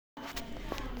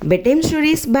Bedtime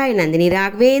stories by Nandhini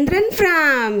Ragavendiran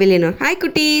from Villanur. Hi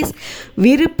cuties.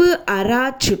 விருப்பு அரா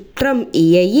சுற்றம்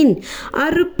இயையின்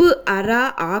அறுப்பு அரா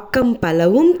ఆకం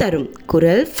పలவும் తரும்.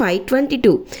 కురల్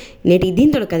 522. నేటి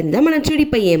దీంతో కథ మనం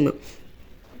చూడిపోయాము.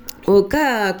 ఒక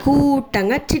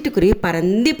కూటంగా చిట్టుకురి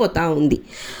పరందిపోతూ ఉంది.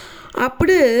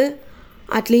 అప్పుడు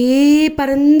అట్లే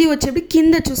పరంది వచ్చేప్పుడు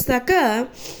కింద చూస్తాక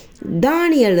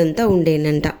ధాన్యాలంతా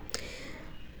ఉండేనంట.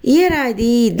 ఏరా అది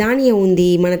ధాన్యం ఉంది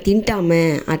మనం తింటామే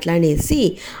అట్లా అనేసి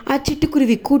ఆ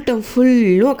చిట్టుకురివి కూటం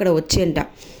ఫుల్ అక్కడ వచ్చేంట.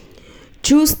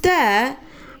 చూస్తే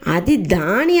అది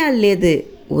ధాన్యాలు లేదు,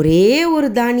 ఒరే ஒரு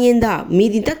ధాన్యందా,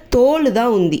 మీదింత తోలుదా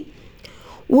ఉంది.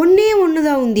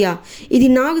 ఒన్నుదా ఉందియా, ఇది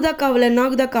నాకుదా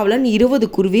కావాలని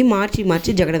 20 కురివి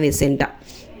మార్చి జగడ వేసేంట.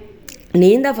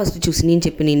 నేందా ఫస్ట్ చూసి నేను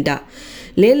చెప్పినింట,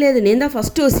 లేదు నేందా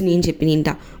ఫస్ట్ వచ్చి నేను చెప్పినింట.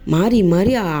 మారి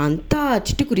అంతా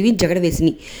చిట్టుకురివి జగడ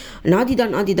వేసినాయి. నాదిదా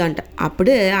అంట.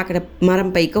 అప్పుడే అక్కడ మరం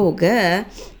పైకి ఒక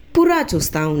పురా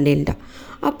చూస్తూ ఉండేంట.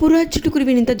 ఆ పురా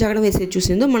చిట్టుకురివిని ఇంత జగడ వేసేది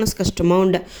చూసిందో మనసు కష్టమా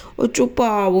ఉండ.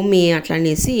 చూపావు మే అట్లా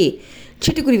అనేసి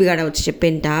చిట్టుకురివి గాడ వచ్చి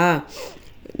చెప్పేంట,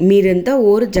 మీరంతా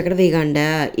ఓరు జగడ వేయగాండ,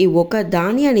 ఈ ఒక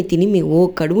ధాన్యాన్ని తిని మీ ఓ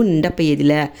కడువు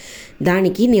నిండపోయేదిలే,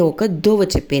 దానికి నేను ఒక దోవ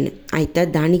చెప్పాను. అయితే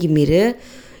దానికి మీరు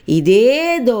ఇదే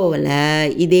దోవల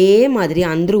ఇదే మాదిరి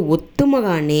అందరూ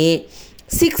ఒత్తుమగానే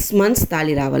 6 months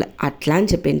తాళి రావాలి అట్లా అని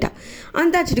చెప్పేంట.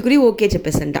 అంతా చిటుకురి ఓకే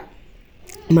చెప్పేసంట.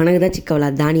 మనగదా చిక్కవాల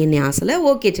ధాన్యాన్ని ఆశలే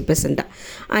ఓకే చెప్పేసంట.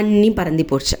 అన్నీ పరంది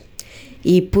పోడ్చ.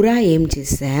 ఈ పురా ఏం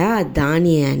చేసా, ఆ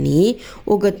ధాన్యాన్ని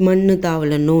ఒక మన్ను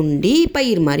తావుల నుండి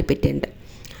పైరు మారి పెట్టేంట.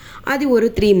 అది ఒక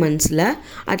 3 monthsలో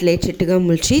అట్లే చెట్టుగా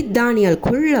ముల్చి ధాన్యాలు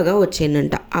కుళ్ళగా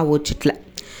వచ్చాయంట. ఆ ఓ చెట్ల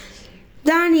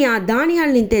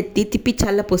ధాన్యాలని ఎత్తి తిప్పి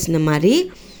చల్లపోసిన మరి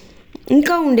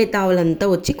ఇంకా ఉండే తావులంతా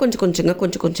వచ్చి కొంచెం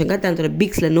కొంచెంగా దాంతో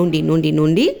బిగ్స్లో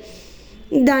నుండి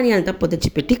ధాన్యాలంతా పొదచి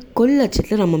పెట్టి కొల్ల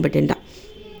చెట్లు రమ్మబెట్టంట.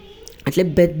 అట్లే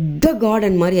పెద్ద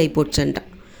గార్డెన్ మరి అయిపోవచ్చంట.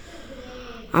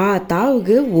 ఆ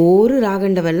తావుకు ఓరు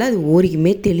రాగండ వల్ల అది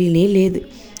ఓరికిమే తెలియనే లేదు.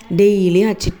 డైలీ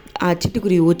ఆ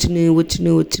చిట్టుకురి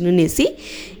వచ్చునేసి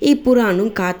ఈ పురాణం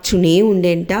కాచునే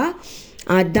ఉండేంట.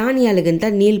 ఆ ధాన్యాలకంతా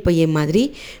నీళ్ళు పోయే మాదిరి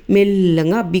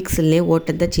మెల్లంగా బిక్స్లనే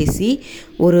ఓటంతా చేసి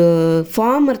ఒక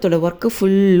ఫార్మర్తోడ వర్క్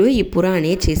ఫుల్ ఈ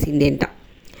పురాణే చేసిండేంట.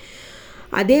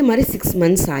 అదే మరి 6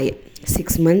 months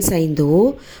 6 months అయిందో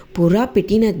పురా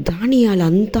పెట్టిన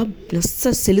ధాన్యాలంతా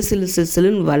నస్స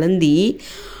సెలు వలంది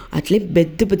అట్లే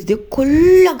పెద్ద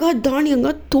కొల్లగా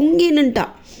ధాన్యంగా తొంగేనంట.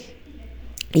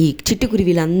 ఈ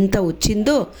చిట్టుకురివిలంతా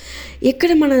వచ్చిందో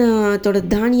ఎక్కడ మన తోడ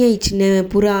ధాన్యం ఇచ్చిన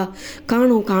పురా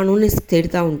కాను అని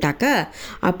తిడుతూ ఉంటాక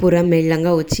ఆ పురా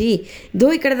మెల్లంగా వచ్చి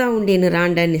ఇక్కడదా ఉండేను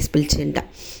రాండా అనేసి పిలిచేంట.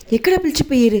 ఎక్కడ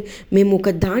పిలిచిపోయారు, మేము ఒక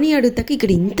ధాన్యం అడుగుతాక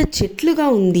ఇక్కడ ఇంత చెట్లుగా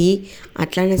ఉంది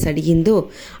అట్లానేసి అడిగిందో.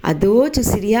 అదో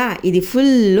చూసిరియా, ఇది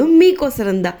ఫుల్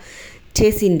మీకోసరందా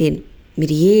చేసిండేను,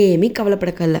 మీరు ఏమీ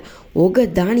కవలపడకల్లా, ఒక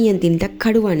ధాన్యం తింటా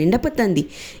కడువా నిండపోతుంది,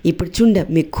 ఇప్పుడు చూడ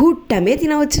మీ కూటమే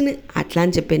తినవచ్చును అట్లా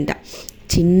అని చెప్పేంట.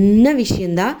 చిన్న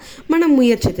విషయందా మనం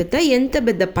ముయ్యర్చేత ఎంత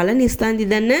పెద్ద పలనిస్తుంది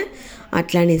దాన్ని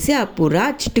అట్లా అనేసి ఆ పురా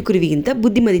చిట్టుకురివిగింత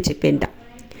బుద్ధిమతి చెప్పేంట.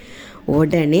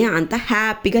 ఓడనే అంత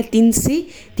హ్యాపీగా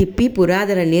తిప్పి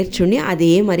పురాదర నేర్చుని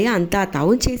అదే మరి అంతా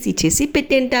తావు చేసి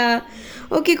పెట్టేంట.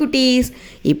 ఓకే కుటీస్,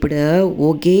 ఇప్పుడు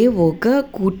ఒకే ఒక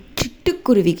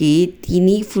చిట్టుకురివికి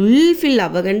తిని ఫుల్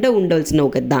అవ్వకుండా ఉండవలసిన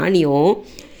ఒక ధాన్యం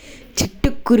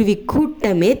చిట్టుకురివి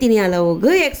కూటమే తిని అలా ఒక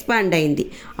ఎక్స్పాండ్ అయింది.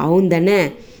 అవుందనే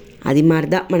అది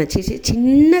మారదా మనం చేసే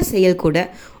చిన్న సెయల్ కూడా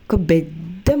ఒక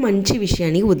పెద్ద మంచి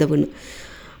విషయానికి ఉదవును.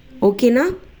 ఓకేనా,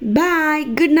 బాయ్,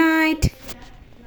 గుడ్ నైట్.